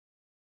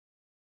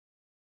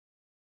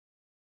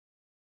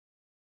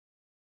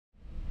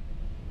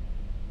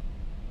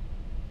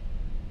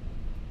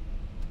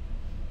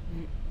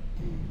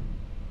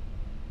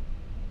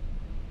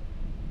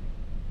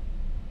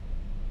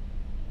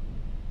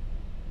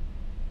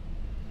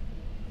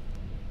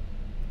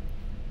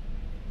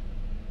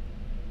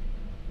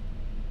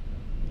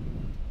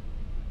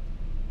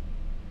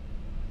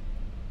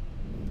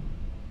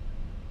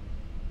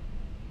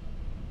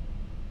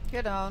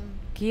Gear down.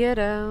 Gear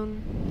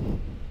down.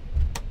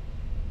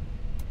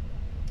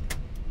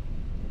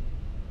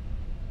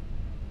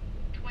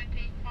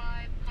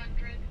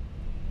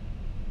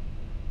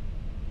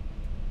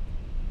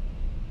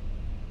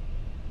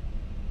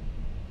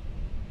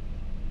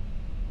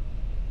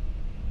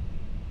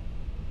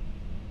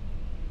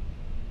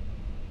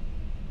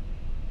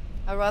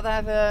 I'd rather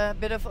have a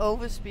bit of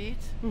overspeed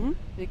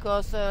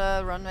because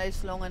the runway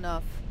is long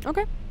enough.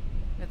 Okay.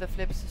 With the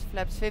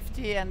flaps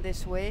 50 and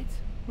this weight,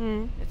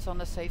 it's on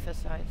the safer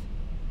side.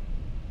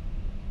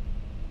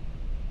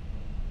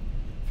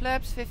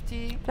 Flaps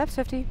 50. Flaps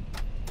 50.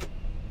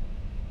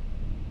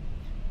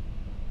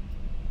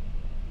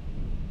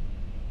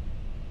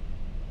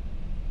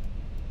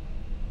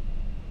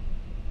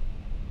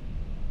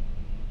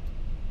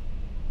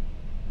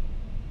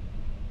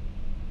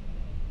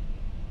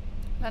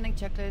 Landing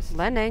checklist.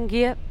 Landing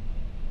gear.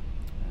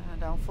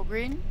 Down for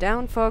green.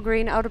 Down for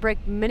green. Outer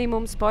brake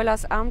minimum.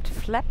 Spoilers armed.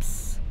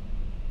 Flaps.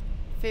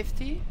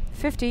 50.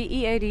 50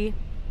 EAD.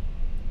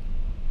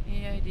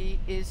 EAD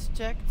is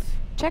checked.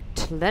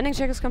 Checked. Landing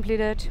check is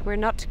completed. We're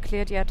not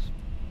cleared yet.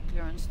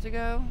 Clearance to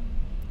go.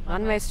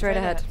 Runway straight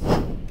ahead.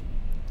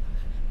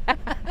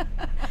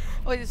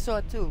 Oh, you saw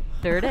it too.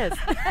 There it is.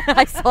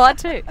 I saw it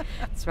too.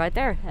 It's right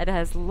there. It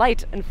has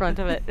light in front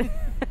of it.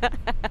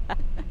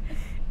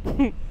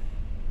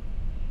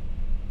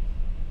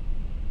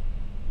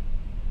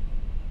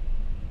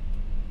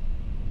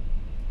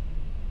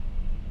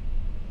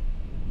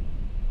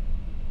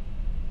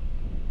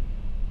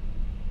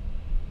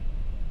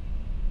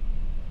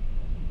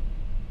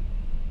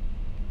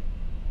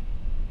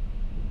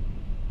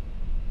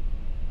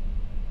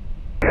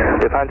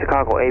 Lufthansa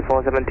Cargo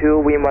 8472,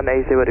 wind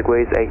 180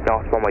 degrees, 8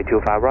 knots, runway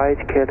 25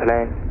 right, clear to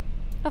land.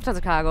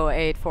 Lufthansa Cargo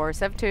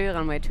 8472,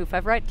 runway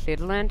 25 right, clear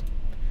to land.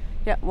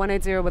 Yeah,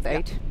 180 with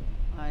 8.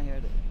 I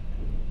heard it.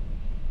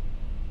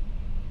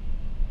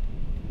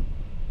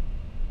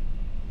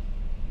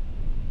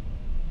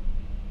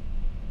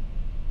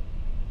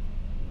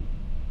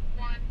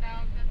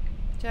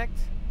 Checked.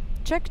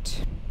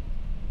 Checked.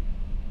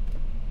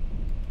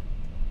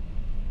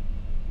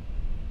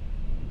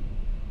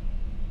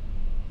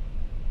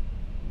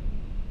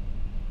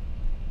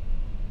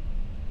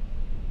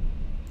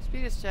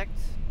 Speed is checked.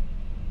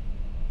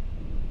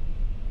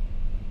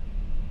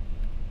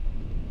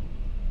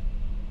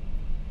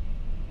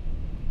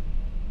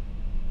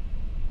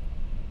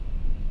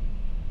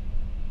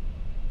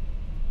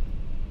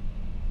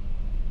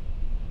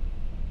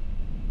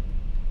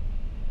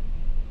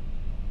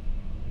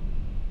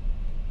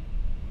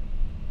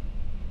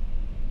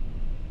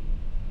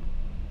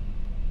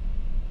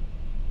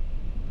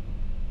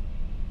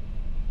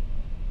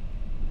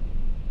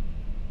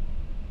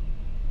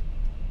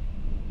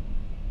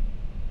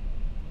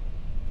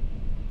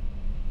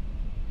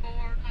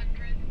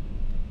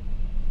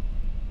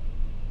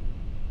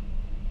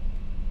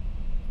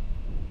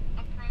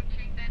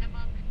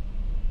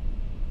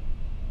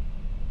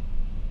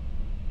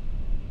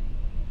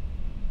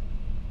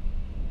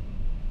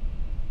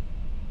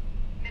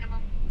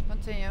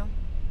 Continue.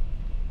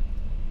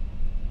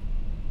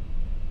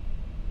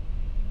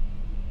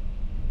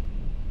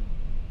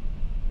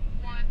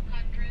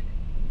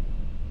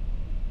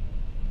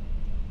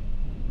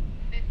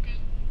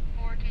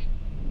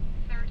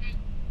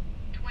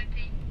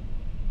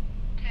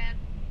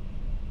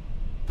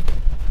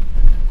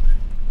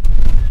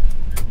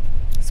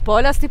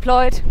 Spoilers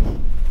deployed.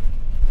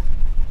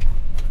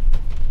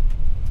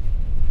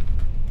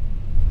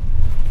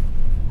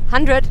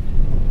 $100.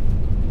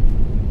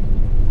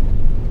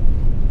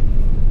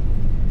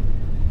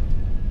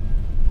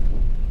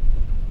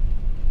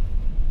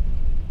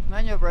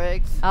 Manual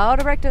brakes.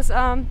 Outer brake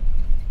disarm.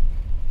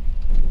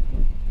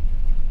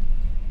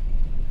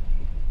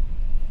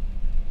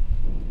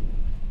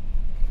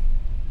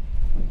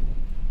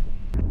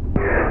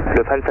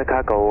 Lufthansa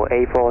Cargo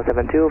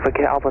 8472,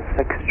 Verkehr Alpha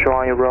 6,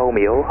 join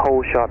Romeo,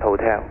 hold short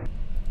hotel.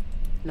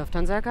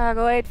 Lufthansa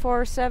Cargo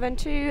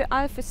 8472,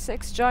 Alpha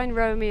 6, join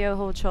Romeo,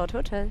 hold short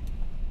hotel.